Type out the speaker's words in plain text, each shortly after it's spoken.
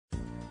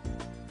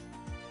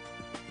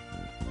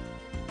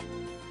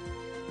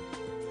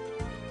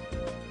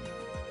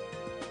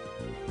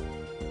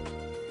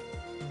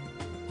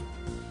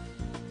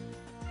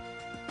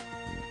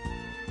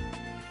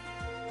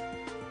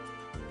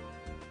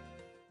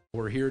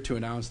We're here to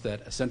announce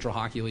that a Central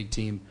Hockey League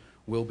team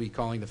will be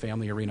calling the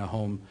Family Arena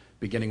home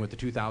beginning with the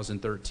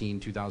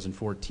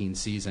 2013-2014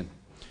 season.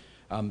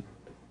 I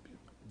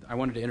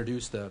wanted to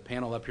introduce the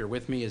panel up here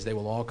with me as they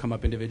will all come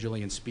up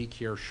individually and speak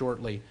here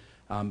shortly.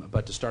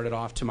 But to start it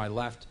off, to my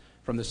left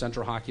from the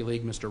Central Hockey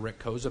League, Mr. Rick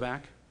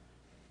Kozubak,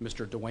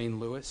 Mr. Dwayne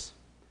Lewis,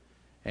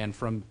 and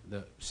from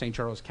the St.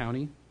 Charles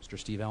County, Mr.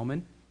 Steve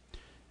Ellman.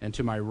 And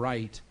to my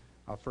right,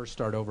 I'll first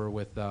start over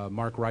with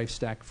Mark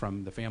Reifsteck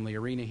from the Family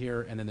Arena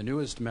here, and then the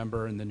newest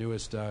member and the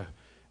newest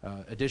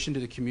addition to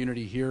the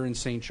community here in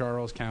St.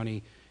 Charles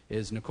County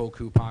is Nicole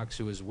Kupox,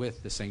 who is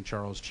with the St.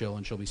 Charles Chill,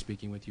 and she'll be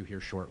speaking with you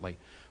here shortly.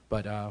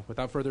 But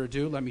without further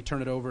ado, let me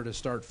turn it over to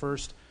start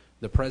first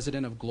the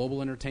president of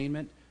Global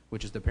Entertainment,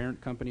 which is the parent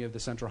company of the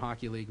Central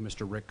Hockey League,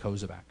 Mr. Rick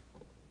Kozubak.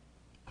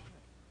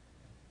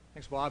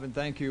 Thanks, Bob, and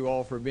thank you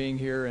all for being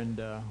here. And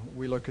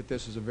we look at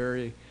this as a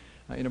very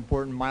an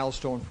important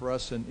milestone for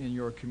us in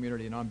your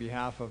community. And on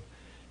behalf of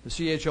the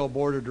CHL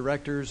Board of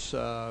Directors,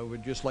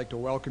 we'd just like to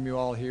welcome you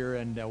all here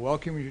and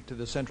welcome you to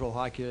the Central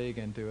Hockey League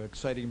and to an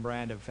exciting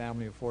brand of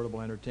family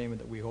affordable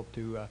entertainment that we hope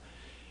to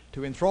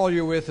enthrall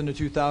you with in the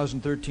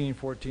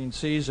 2013-14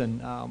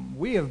 season.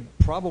 We have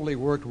probably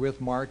worked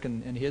with Mark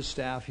and his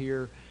staff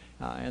here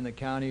in the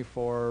county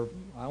for,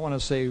 I want to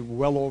say,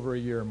 well over a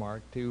year,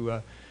 Mark,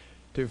 to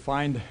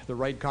find the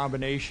right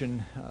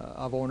combination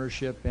of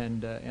ownership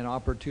and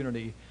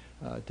opportunity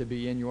to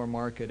be in your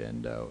market,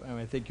 and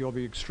I think you'll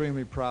be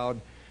extremely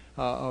proud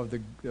of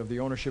the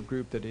ownership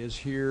group that is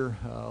here,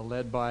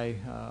 led by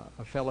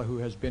a fellow who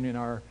has been in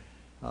our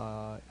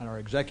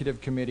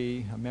executive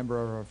committee, a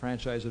member of our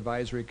franchise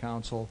advisory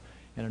council,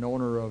 and an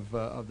owner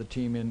of the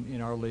team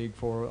in our league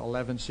for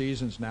 11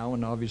 seasons now.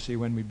 And obviously,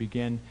 when we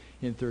begin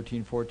in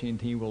 13-14,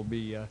 he will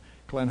be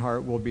Glenn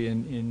Hart will be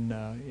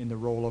in the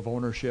role of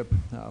ownership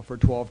for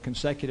 12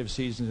 consecutive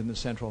seasons in the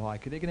Central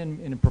Hockey League.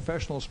 And in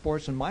professional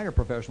sports and minor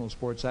professional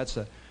sports, that's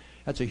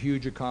a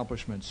huge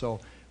accomplishment. So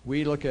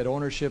we look at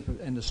ownership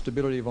and the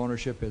stability of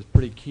ownership as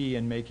pretty key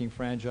in making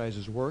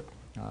franchises work.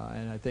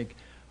 And I think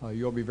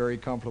you'll be very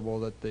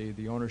comfortable that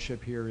the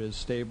ownership here is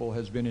stable,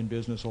 has been in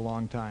business a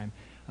long time.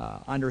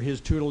 Under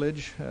his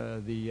tutelage,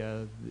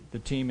 the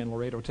team in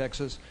Laredo,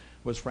 Texas,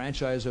 was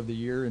Franchise of the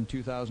Year in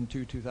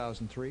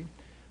 2002-2003.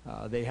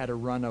 They had a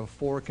run of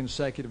 4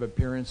 consecutive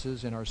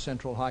appearances in our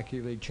Central Hockey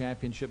League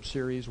Championship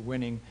Series,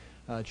 winning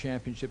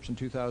championships in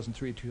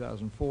 2003,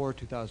 2004,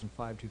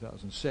 2005,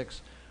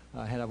 2006,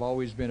 and have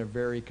always been a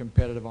very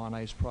competitive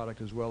on-ice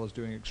product as well as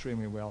doing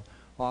extremely well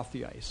off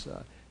the ice.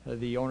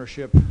 The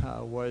ownership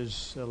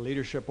was a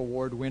Leadership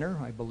Award winner,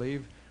 I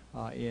believe,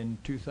 in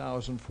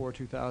 2004,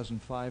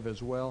 2005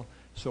 as well.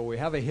 So we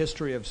have a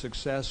history of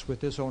success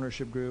with this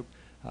ownership group.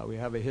 We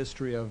have a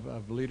history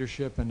of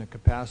leadership and the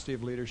capacity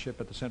of leadership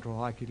at the Central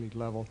Hockey League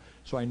level.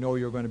 So I know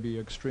you're going to be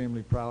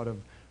extremely proud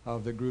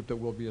of the group that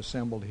will be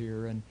assembled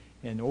here.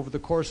 And over the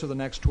course of the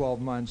next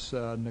 12 months,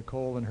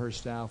 Nicole and her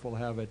staff will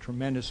have a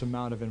tremendous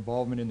amount of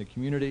involvement in the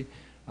community.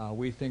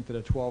 We think that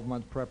a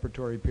 12-month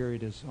preparatory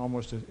period is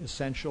almost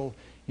essential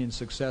in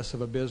success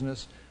of a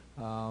business.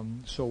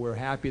 So we're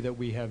happy that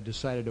we have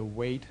decided to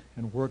wait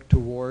and work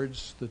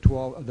towards the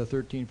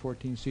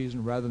 13-14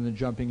 season rather than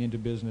jumping into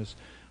business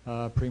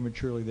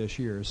prematurely this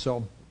year.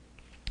 So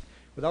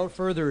without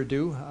further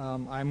ado,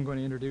 I'm going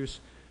to introduce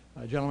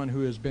a gentleman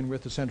who has been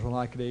with the Central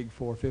Hockey League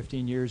for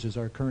 15 years as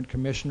our current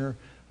commissioner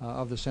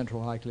of the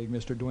Central Hockey League,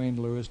 Mr. Dwayne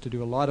Lewis, to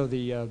do a lot of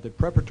the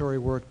preparatory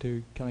work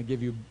to kind of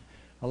give you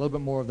a little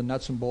bit more of the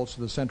nuts and bolts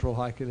of the Central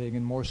Hockey League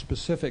and more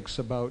specifics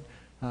about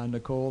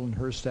Nicole and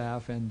her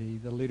staff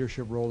and the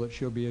leadership role that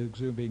she'll be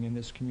exhibiting in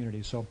this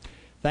community. So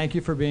thank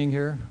you for being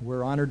here.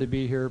 We're honored to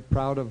be here,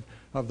 proud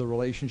of the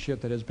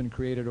relationship that has been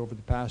created over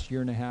the past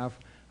year and a half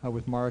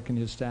with Mark and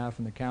his staff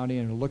in the county,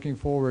 and looking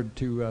forward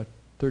to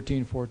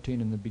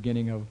 13-14 and the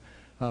beginning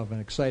of an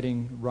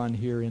exciting run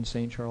here in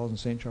St. Charles and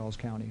St. Charles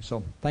County.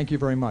 So thank you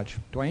very much.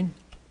 Dwayne?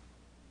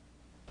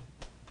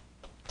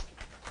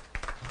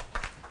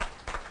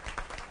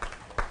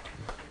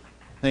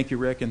 Thank you,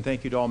 Rick, and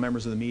thank you to all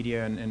members of the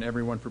media and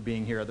everyone for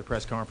being here at the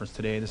press conference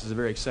today. This is a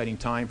very exciting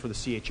time for the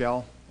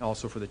CHL,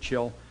 also for the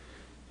Chill,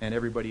 and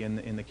everybody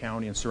in the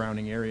county and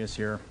surrounding areas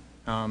here.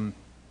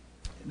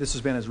 This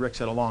has been, as Rick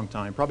said, a long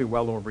time, probably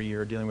well over a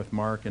year, dealing with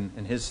Mark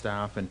and his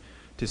staff, and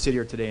to sit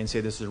here today and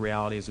say this is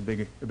reality is a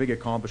big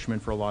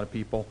accomplishment for a lot of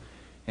people.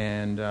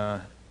 And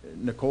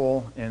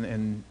Nicole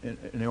and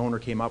the owner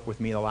came up with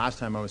me the last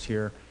time I was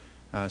here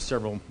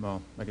several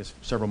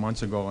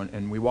months ago,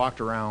 and we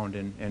walked around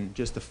and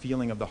just the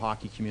feeling of the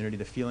hockey community,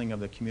 the feeling of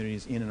the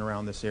communities in and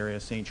around this area,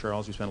 St.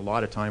 Charles. We spent a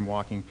lot of time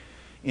walking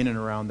in and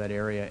around that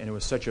area, and it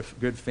was such a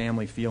good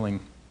family feeling,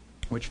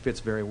 which fits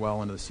very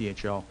well into the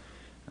CHL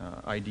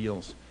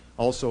ideals.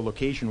 Also,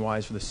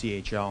 location-wise for the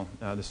CHL,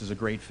 this is a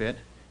great fit.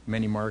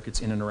 Many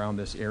markets in and around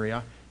this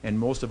area, and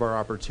most of our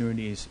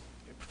opportunities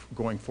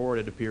going forward,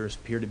 it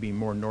appear to be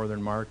more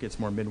northern markets,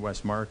 more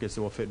Midwest markets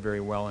that will fit very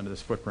well into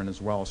this footprint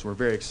as well. So we're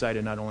very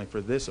excited not only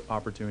for this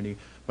opportunity,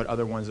 but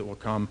other ones that will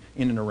come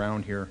in and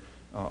around here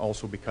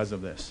also because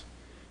of this.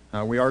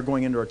 We are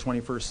going into our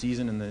 21st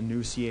season in the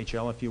new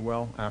CHL, if you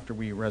will, after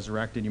we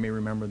resurrected. You may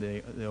remember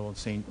there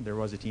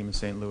was a team in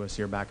St. Louis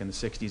here back in the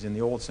 60s in the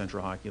old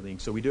Central Hockey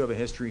League. So we do have a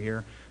history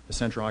here. The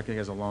Central Hockey League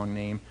has a long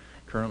name.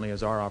 Currently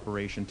as our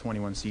operation,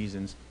 21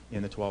 seasons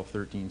in the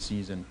 12-13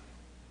 season.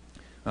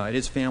 It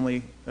is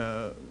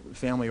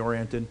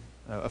family-oriented,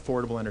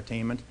 affordable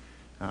entertainment.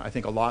 I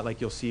think a lot like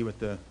you'll see with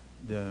the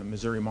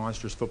Missouri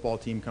Monsters football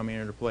team coming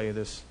into play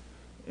this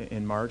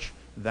in March.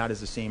 That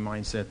is the same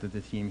mindset that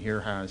the team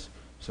here has.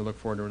 So look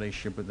forward to a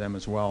relationship with them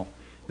as well.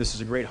 This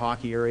is a great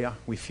hockey area.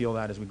 We feel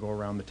that as we go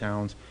around the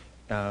towns.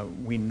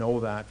 We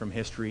know that from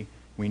history.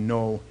 We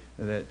know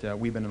that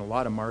we've been in a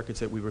lot of markets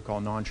that we would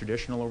call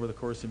non-traditional over the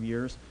course of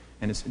years.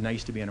 And it's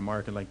nice to be in a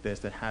market like this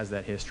that has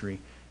that history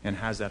and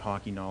has that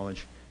hockey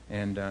knowledge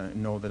and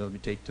know that it'll be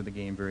taken to the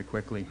game very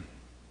quickly.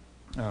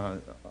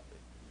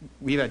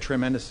 We've had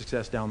tremendous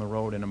success down the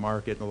road in a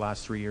market in the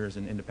last 3 years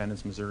in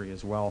Independence, Missouri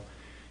as well.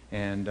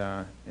 And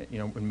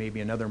when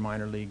maybe another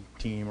minor league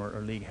team or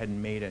league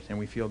hadn't made it, and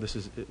we feel this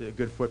is a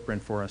good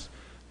footprint for us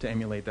to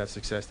emulate that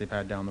success they've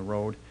had down the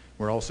road.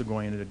 We're also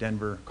going into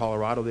Denver,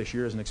 Colorado this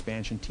year as an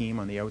expansion team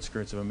on the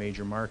outskirts of a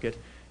major market,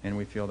 and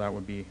we feel that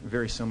would be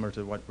very similar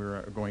to what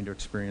we're going to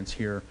experience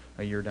here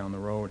a year down the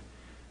road.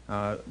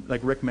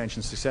 Like Rick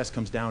mentioned, success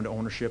comes down to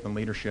ownership and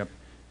leadership,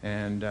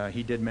 and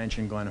he did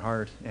mention Glenn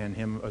Hart and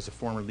him as a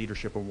former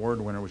leadership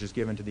award winner, which is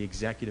given to the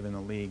executive in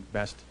the league,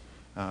 best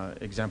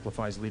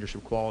exemplifies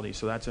leadership quality.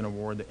 So that's an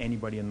award that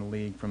anybody in the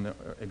league from the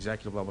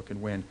executive level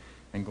could win,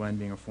 and Glenn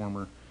being a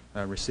former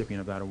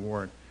recipient of that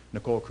award.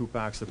 Nicole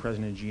Kupax, the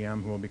president and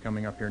GM, who will be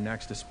coming up here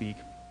next to speak,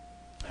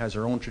 has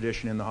her own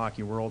tradition in the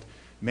hockey world.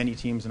 Many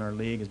teams in our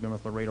league, has been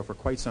with Laredo for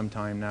quite some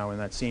time now in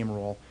that same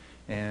role,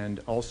 and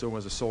also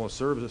was a Soul of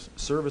Service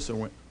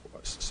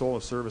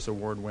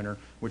Award winner,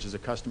 which is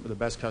the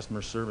best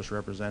customer service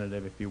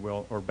representative, if you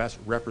will, or best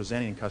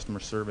representing customer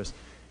service.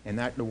 And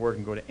that award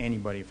can go to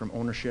anybody from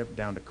ownership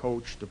down to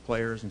coach to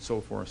players and so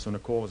forth. So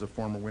Nicole is a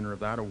former winner of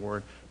that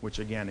award, which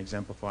again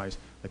exemplifies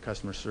the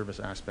customer service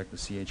aspect the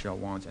CHL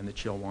wants and the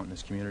Chill want in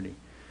this community.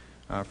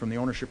 From the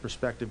ownership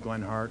perspective,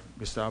 Glenn Hart,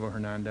 Gustavo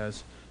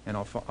Hernandez, and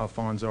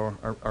Alfonso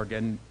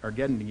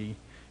Argendi,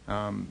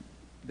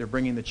 they're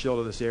bringing the Chill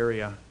to this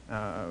area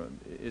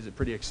is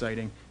pretty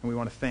exciting, and we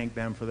want to thank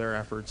them for their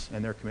efforts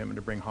and their commitment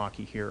to bring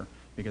hockey here,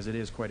 because it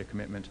is quite a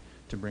commitment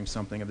to bring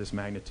something of this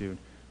magnitude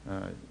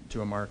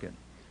to a market.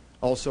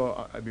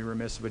 Also, I'd be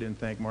remiss if I didn't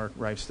thank Mark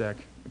Reifsteck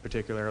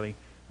particularly.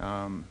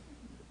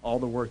 All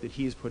the work that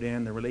he's put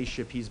in, the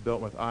relationship he's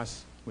built with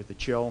us, with the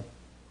Chill,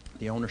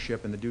 the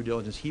ownership and the due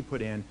diligence he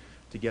put in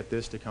to get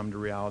this to come to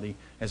reality,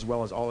 as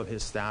well as all of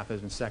his staff,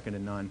 has been second to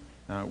none.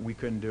 We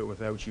couldn't do it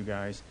without you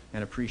guys,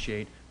 and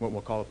appreciate what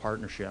we'll call a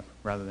partnership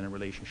rather than a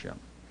relationship.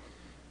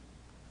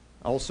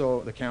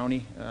 Also, the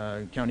county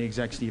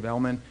exec Steve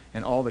Ellman,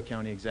 and all the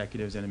county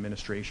executives and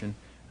administration,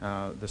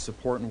 the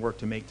support and work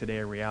to make today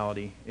a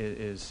reality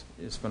is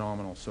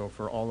phenomenal. So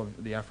for all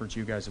of the efforts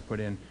you guys have put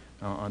in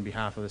on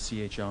behalf of the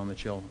CHL and the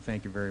Chill,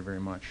 thank you very, very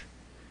much.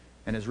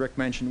 And as Rick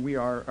mentioned, we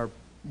are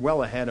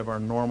well ahead of our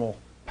normal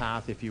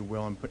path, if you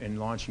will, in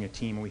launching a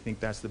team, and we think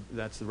that's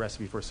the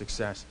recipe for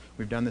success.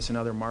 We've done this in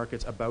other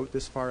markets about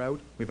this far out.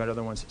 We've had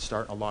other ones that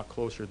start a lot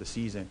closer to the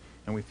season,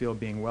 and we feel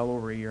being well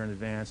over a year in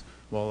advance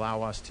will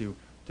allow us to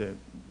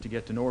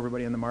get to know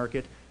everybody in the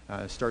market,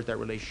 start that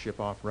relationship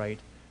off right,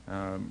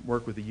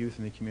 work with the youth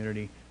in the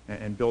community,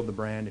 and build the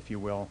brand, if you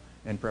will,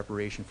 in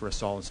preparation for a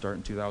solid start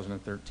in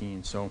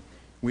 2013. So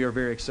we are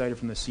very excited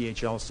from the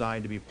CHL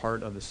side to be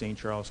part of the St.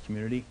 Charles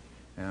community,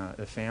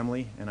 a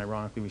family, and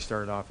ironically we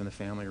started off in the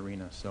family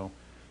arena. So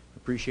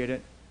appreciate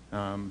it.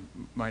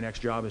 My next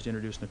job is to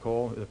introduce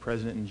Nicole, the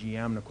president and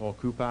GM, Nicole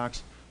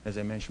Kupax. As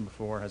I mentioned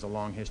before, has a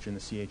long history in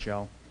the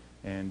CHL,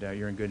 and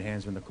you're in good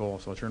hands with Nicole.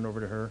 So I'll turn it over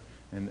to her,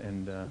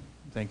 and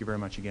thank you very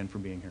much again for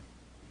being here.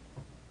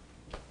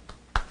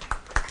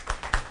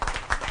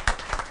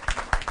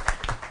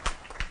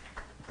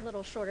 A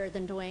little shorter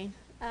than Dwayne.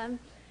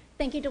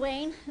 Thank you,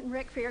 Dwayne and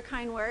Rick, for your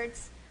kind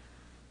words.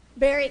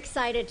 Very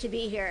excited to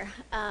be here.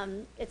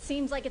 It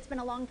seems like it's been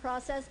a long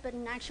process, but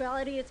in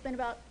actuality, it's been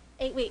about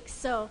 8 weeks.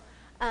 So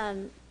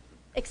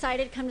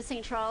excited to come to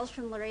St. Charles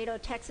from Laredo,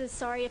 Texas.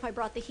 Sorry if I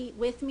brought the heat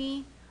with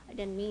me. I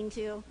didn't mean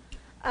to.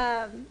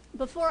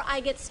 Before I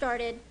get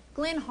started,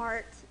 Glenn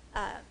Hart,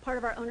 part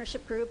of our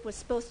ownership group, was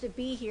supposed to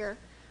be here.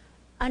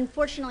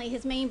 Unfortunately,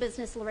 his main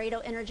business, Laredo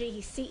Energy,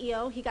 he's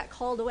CEO. He got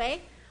called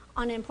away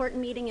on an important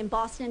meeting in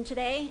Boston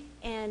today,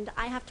 and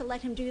I have to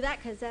let him do that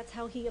because that's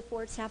how he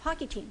affords to have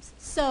hockey teams.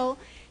 So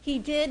he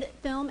did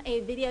film a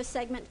video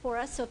segment for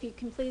us, so if you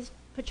can please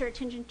put your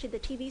attention to the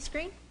TV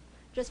screen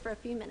just for a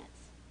few minutes.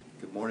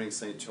 Good morning,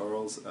 St.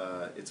 Charles.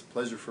 It's a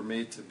pleasure for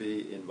me to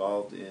be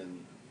involved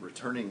in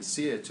returning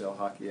CHL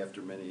hockey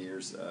after many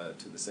years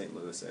to the St.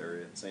 Louis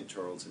area, St.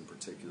 Charles in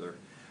particular.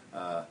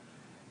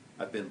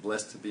 I've been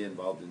blessed to be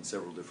involved in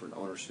several different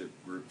ownership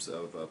groups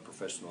of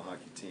professional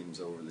hockey teams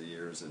over the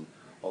years, and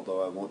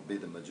although I won't be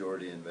the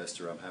majority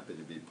investor, I'm happy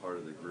to be part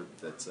of the group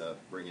that's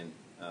bringing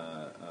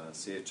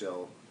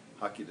CHL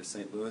hockey to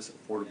St. Louis,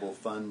 affordable,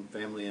 fun,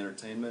 family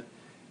entertainment,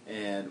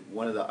 And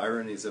one of the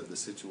ironies of the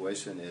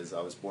situation is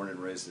I was born and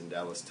raised in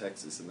Dallas,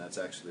 Texas, and that's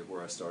actually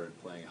where I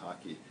started playing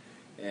hockey.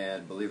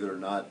 And believe it or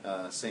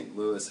not, St.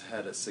 Louis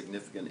had a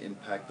significant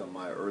impact on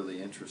my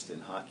early interest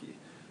in hockey.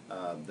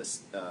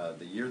 The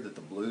year that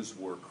the Blues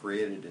were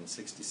created in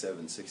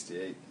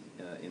 '67-68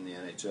 in the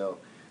NHL,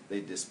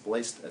 they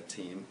displaced a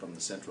team from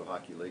the Central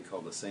Hockey League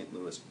called the St.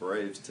 Louis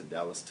Braves to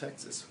Dallas,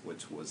 Texas,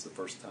 which was the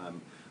first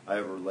time I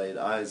ever laid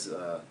eyes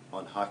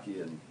on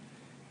hockey,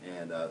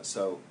 and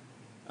so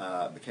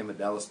became a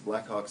Dallas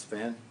Blackhawks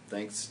fan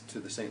thanks to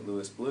the St.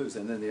 Louis Blues.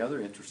 And then the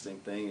other interesting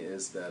thing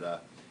is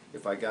that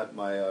if I got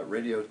my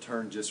radio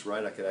turned just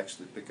right, I could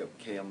actually pick up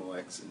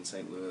KMOX in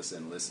St. Louis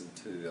and listen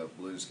to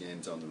Blues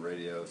games on the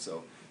radio.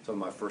 So some of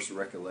my first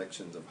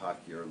recollections of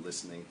hockey are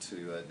listening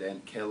to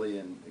Dan Kelly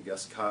and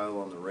Gus Kyle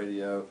on the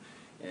radio,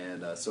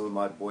 and some of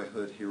my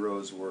boyhood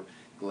heroes were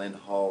Glenn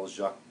Hall,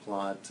 Jacques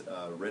Plante,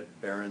 Red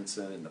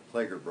Berenson, and the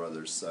Plager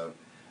brothers. So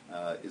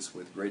it's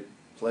with great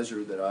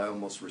pleasure that I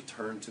almost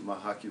returned to my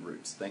hockey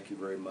roots. Thank you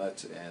very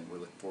much, and we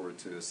look forward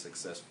to a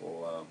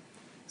successful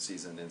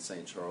season in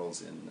St.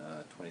 Charles in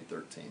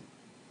 2013.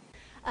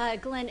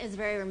 Glenn is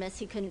very remiss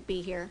he couldn't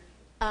be here.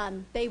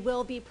 They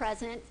will be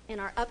present in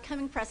our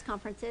upcoming press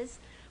conferences.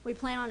 We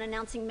plan on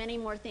announcing many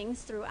more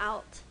things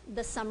throughout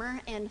the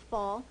summer and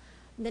fall.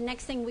 The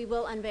next thing we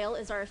will unveil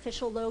is our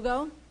official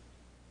logo,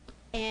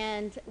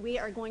 and we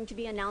are going to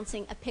be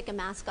announcing a Pick a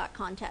Mascot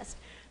contest.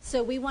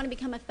 So we want to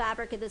become a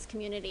fabric of this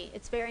community.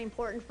 It's very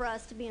important for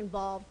us to be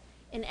involved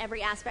in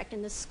every aspect,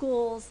 in the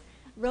schools,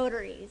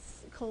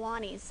 Rotaries,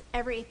 Kiwanis,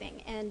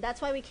 everything. And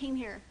that's why we came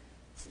here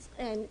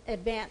in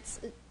advance,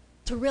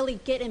 to really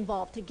get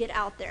involved, to get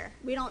out there.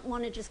 We don't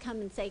want to just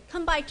come and say,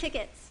 come buy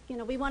tickets. You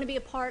know, we want to be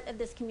a part of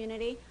this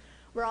community.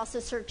 We're also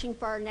searching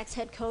for our next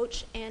head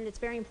coach, and it's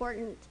very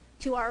important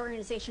to our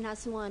organization to have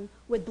someone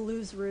with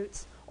Blues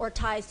roots or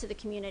ties to the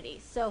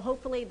community. So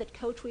hopefully the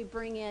coach we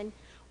bring in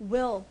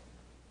will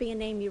be a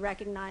name you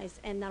recognize,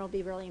 and that'll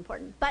be really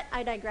important. But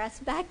I digress.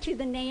 Back to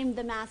the name,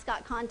 the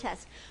mascot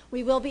contest.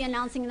 We will be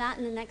announcing that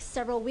in the next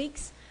several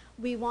weeks.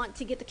 We want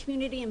to get the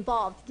community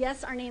involved.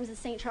 Yes, our name is the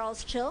St.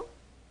 Charles Chill,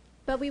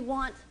 but we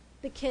want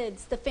the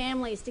kids, the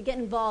families, to get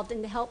involved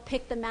and to help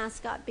pick the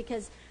mascot,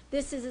 because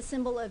this is a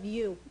symbol of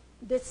you.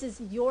 This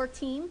is your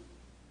team,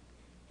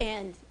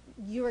 and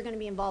you are going to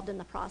be involved in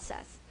the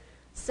process.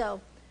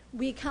 So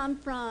we come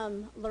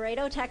from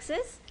Laredo,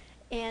 Texas,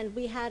 and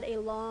we had a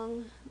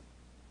long,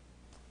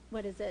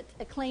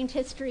 acclaimed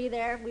history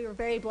there. We were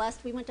very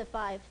blessed. We went to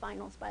 5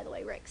 finals, by the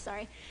way, Rick,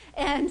 sorry,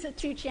 and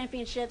 2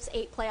 championships,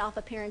 8 playoff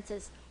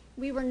appearances.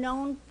 We were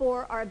known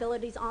for our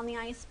abilities on the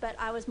ice, but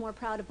I was more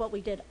proud of what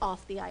we did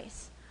off the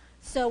ice.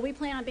 So we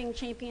plan on being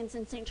champions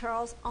in St.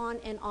 Charles on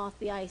and off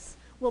the ice.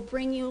 We'll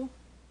bring you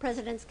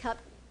President's Cup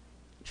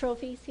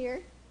trophies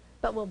here,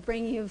 but we'll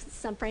bring you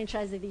some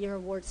Franchise of the Year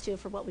awards too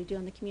for what we do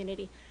in the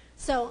community.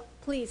 So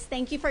please,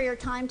 thank you for your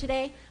time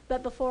today.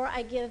 But before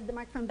I give the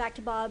microphone back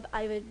to Bob,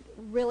 I would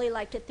really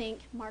like to thank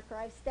Mark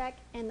Reifsteck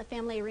and the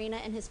Family Arena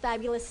and his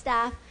fabulous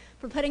staff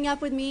for putting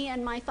up with me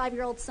and my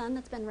 5-year-old son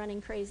that's been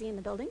running crazy in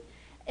the building,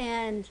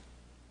 and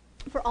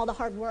for all the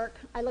hard work.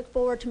 I look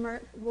forward to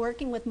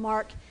working with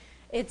Mark.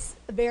 It's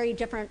very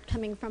different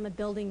coming from a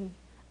building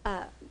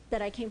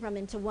that I came from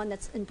into one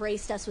that's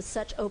embraced us with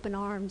such open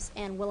arms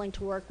and willing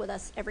to work with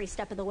us every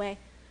step of the way.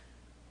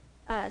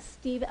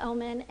 Steve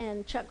Ellman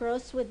and Chuck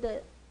Gross with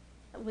the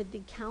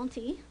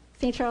county,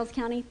 St. Charles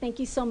County, thank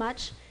you so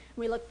much.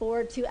 We look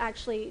forward to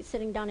actually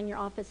sitting down in your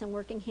office and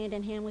working hand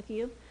in hand with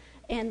you.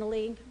 And the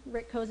league,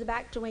 Rick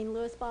Kozabak, Dwayne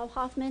Lewis, Bob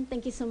Hoffman,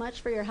 thank you so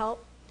much for your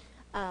help.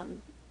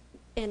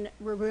 And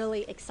we're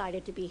really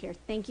excited to be here.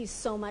 Thank you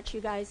so much, you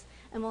guys.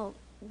 And we'll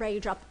ready to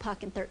drop the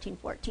puck in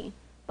 13-14.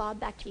 Bob,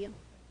 back to you.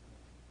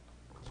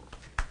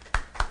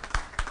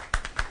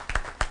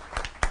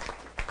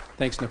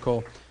 Thanks,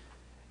 Nicole.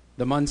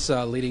 The months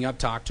leading up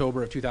to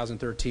October of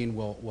 2013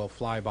 will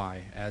fly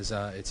by, as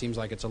it seems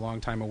like it's a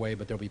long time away,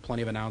 but there'll be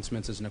plenty of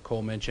announcements, as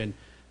Nicole mentioned,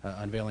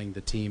 unveiling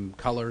the team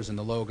colors and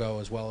the logo,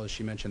 as well as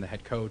she mentioned the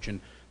head coach and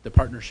the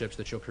partnerships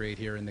that you'll create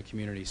here in the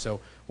community. So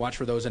watch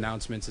for those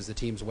announcements, as the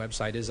team's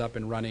website is up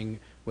and running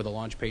with a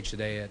launch page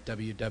today at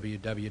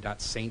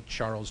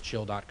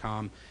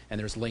www.stcharleschill.com, and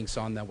there's links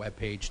on that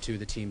webpage to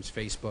the team's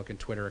Facebook and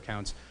Twitter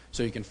accounts,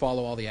 so you can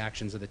follow all the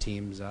actions of the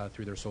teams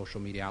through their social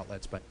media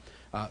outlets. But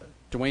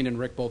Dwayne and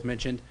Rick both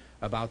mentioned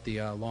about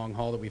the long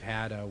haul that we've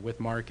had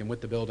with Mark and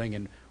with the building,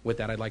 and with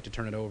that I'd like to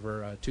turn it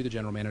over to the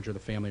general manager of the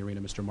Family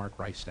Arena, Mr. Mark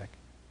Reifsteck.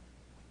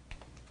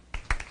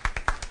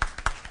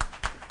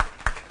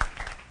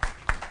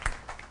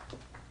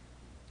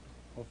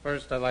 Well,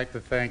 first I'd like to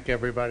thank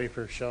everybody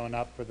for showing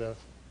up for the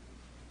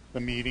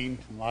meeting.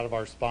 A lot of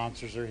our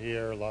sponsors are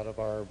here, a lot of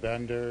our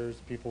vendors,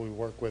 people we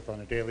work with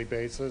on a daily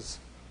basis.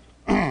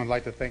 I'd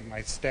like to thank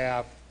my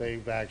staff. They're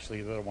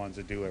the ones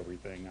that do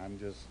everything. I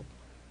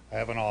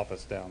have an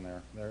office down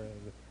there.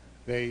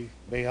 They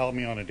help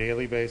me on a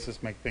daily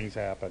basis make things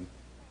happen.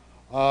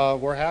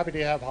 We're happy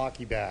to have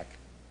hockey back.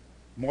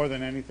 More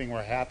than anything,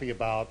 we're happy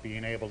about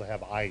being able to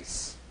have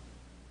ice.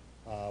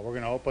 We're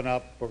going to open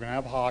up, we're going to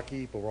have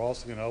hockey, but we're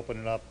also going to open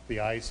it up the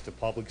ice to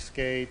public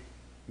skate,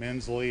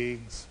 men's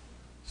leagues,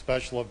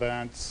 special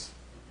events.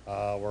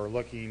 We're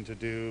looking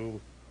to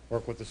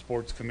work with the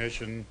Sports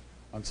Commission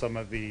on some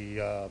of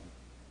the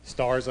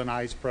Stars on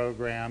Ice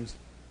programs,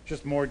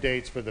 just more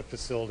dates for the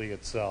facility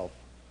itself.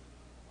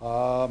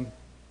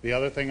 The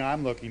other thing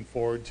I'm looking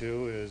forward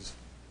to is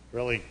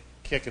really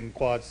kicking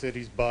Quad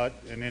City's butt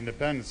and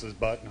Independence's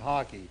butt in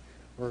hockey.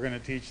 We're going to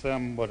teach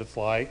them what it's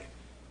like.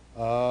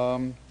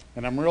 And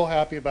I'm real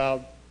happy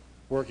about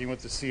working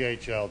with the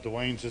CHL.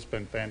 Dwayne's just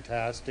been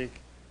fantastic.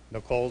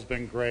 Nicole's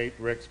been great.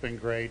 Rick's been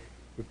great.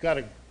 We've got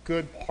a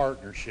good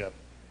partnership.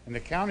 And the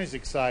county's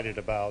excited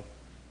about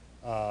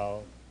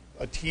a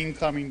team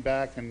coming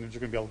back, and there's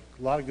going to be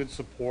a lot of good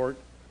support.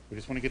 We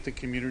just want to get the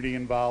community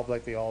involved,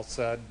 like they all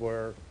said,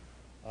 where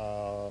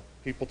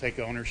people take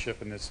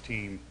ownership in this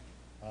team.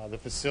 The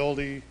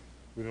facility,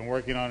 we've been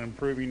working on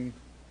improving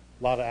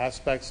a lot of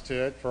aspects to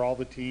it for all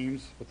the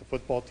teams, with the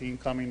football team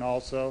coming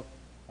also.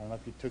 I don't know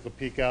if you took a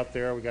peek out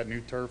there. We got new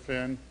turf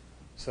in.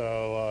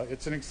 So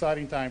it's an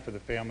exciting time for the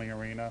family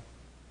arena,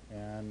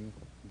 and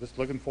I'm just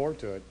looking forward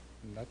to it.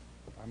 And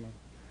I'm going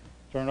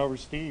to turn it over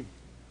to Steve.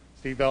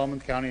 Steve Bellman,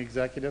 County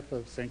Executive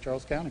of St.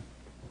 Charles County.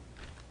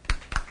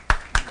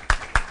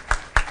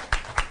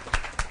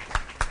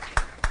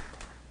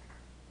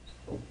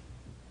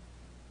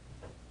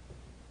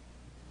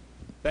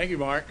 Thank you,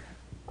 Mark.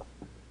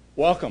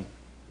 Welcome.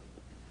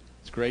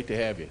 It's great to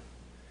have you.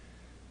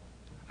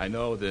 I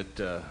know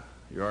that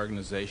your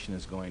organization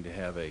is going to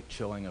have a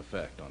chilling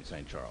effect on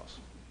St. Charles,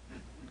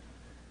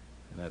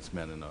 and that's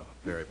meant in a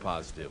very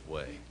positive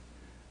way.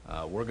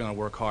 We're going to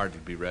work hard to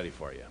be ready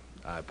for you.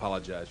 I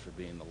apologize for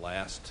being the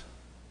last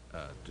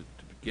to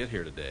get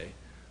here today.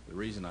 The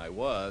reason I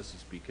was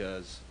is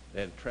because they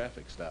had a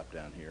traffic stop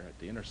down here at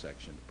the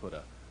intersection to put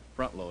a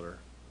front loader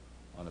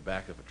on the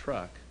back of a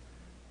truck,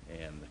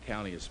 and the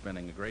county is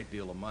spending a great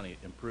deal of money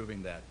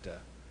improving that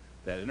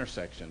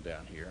intersection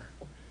down here,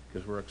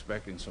 because we're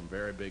expecting some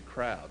very big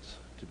crowds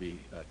to be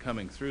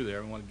coming through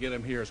there. We want to get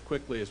them here as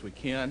quickly as we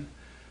can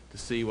to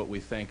see what we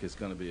think is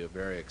going to be a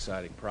very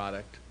exciting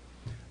product.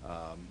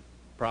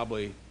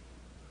 Probably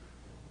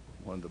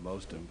one of the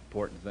most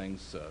important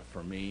things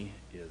for me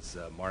is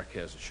Mark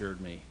has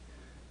assured me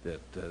that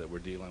we're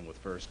dealing with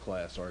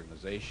first-class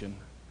organization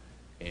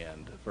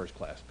and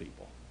first-class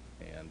people.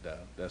 And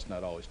that's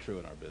not always true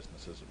in our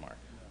business, is it, Mark?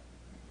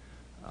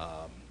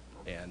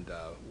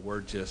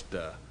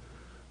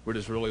 We're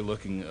just really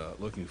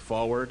looking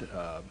forward.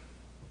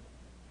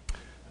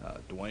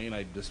 Dwayne,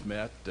 I just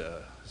met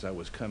as I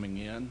was coming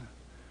in,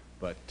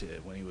 but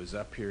when he was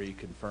up here, he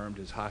confirmed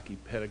his hockey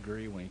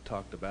pedigree when he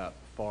talked about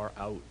far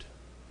out.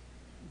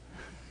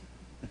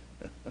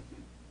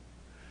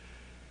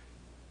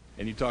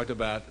 And you talked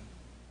about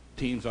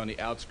teams on the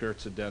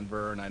outskirts of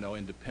Denver, and I know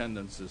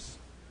Independence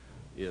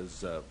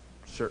is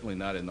certainly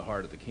not in the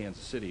heart of the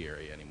Kansas City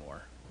area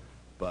anymore,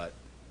 but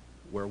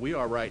where we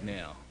are right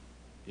now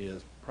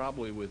is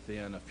probably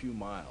within a few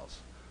miles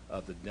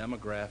of the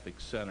demographic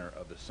center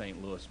of the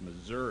St. Louis,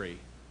 Missouri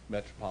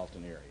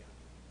metropolitan area.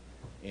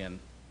 And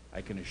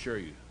I can assure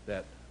you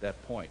that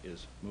that point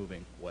is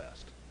moving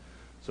west.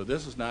 So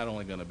this is not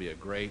only going to be a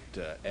great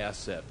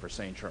asset for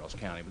St. Charles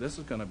County, but this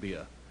is going to be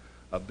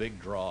a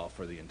big draw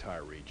for the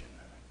entire region.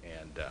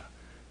 And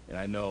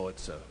I know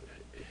it's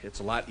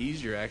a lot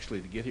easier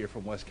actually to get here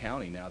from West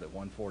County now that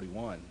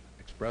 141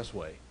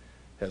 Expressway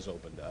has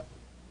opened up.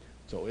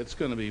 So it's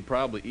going to be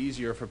probably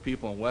easier for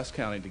people in West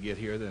County to get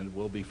here than it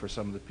will be for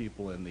some of the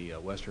people in the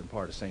western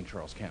part of St.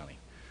 Charles County.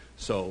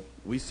 So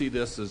we see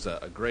this as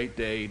a great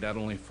day, not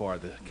only for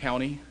the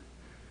county,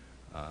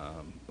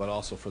 but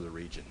also for the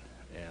region.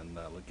 And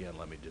again,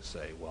 let me just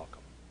say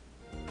welcome.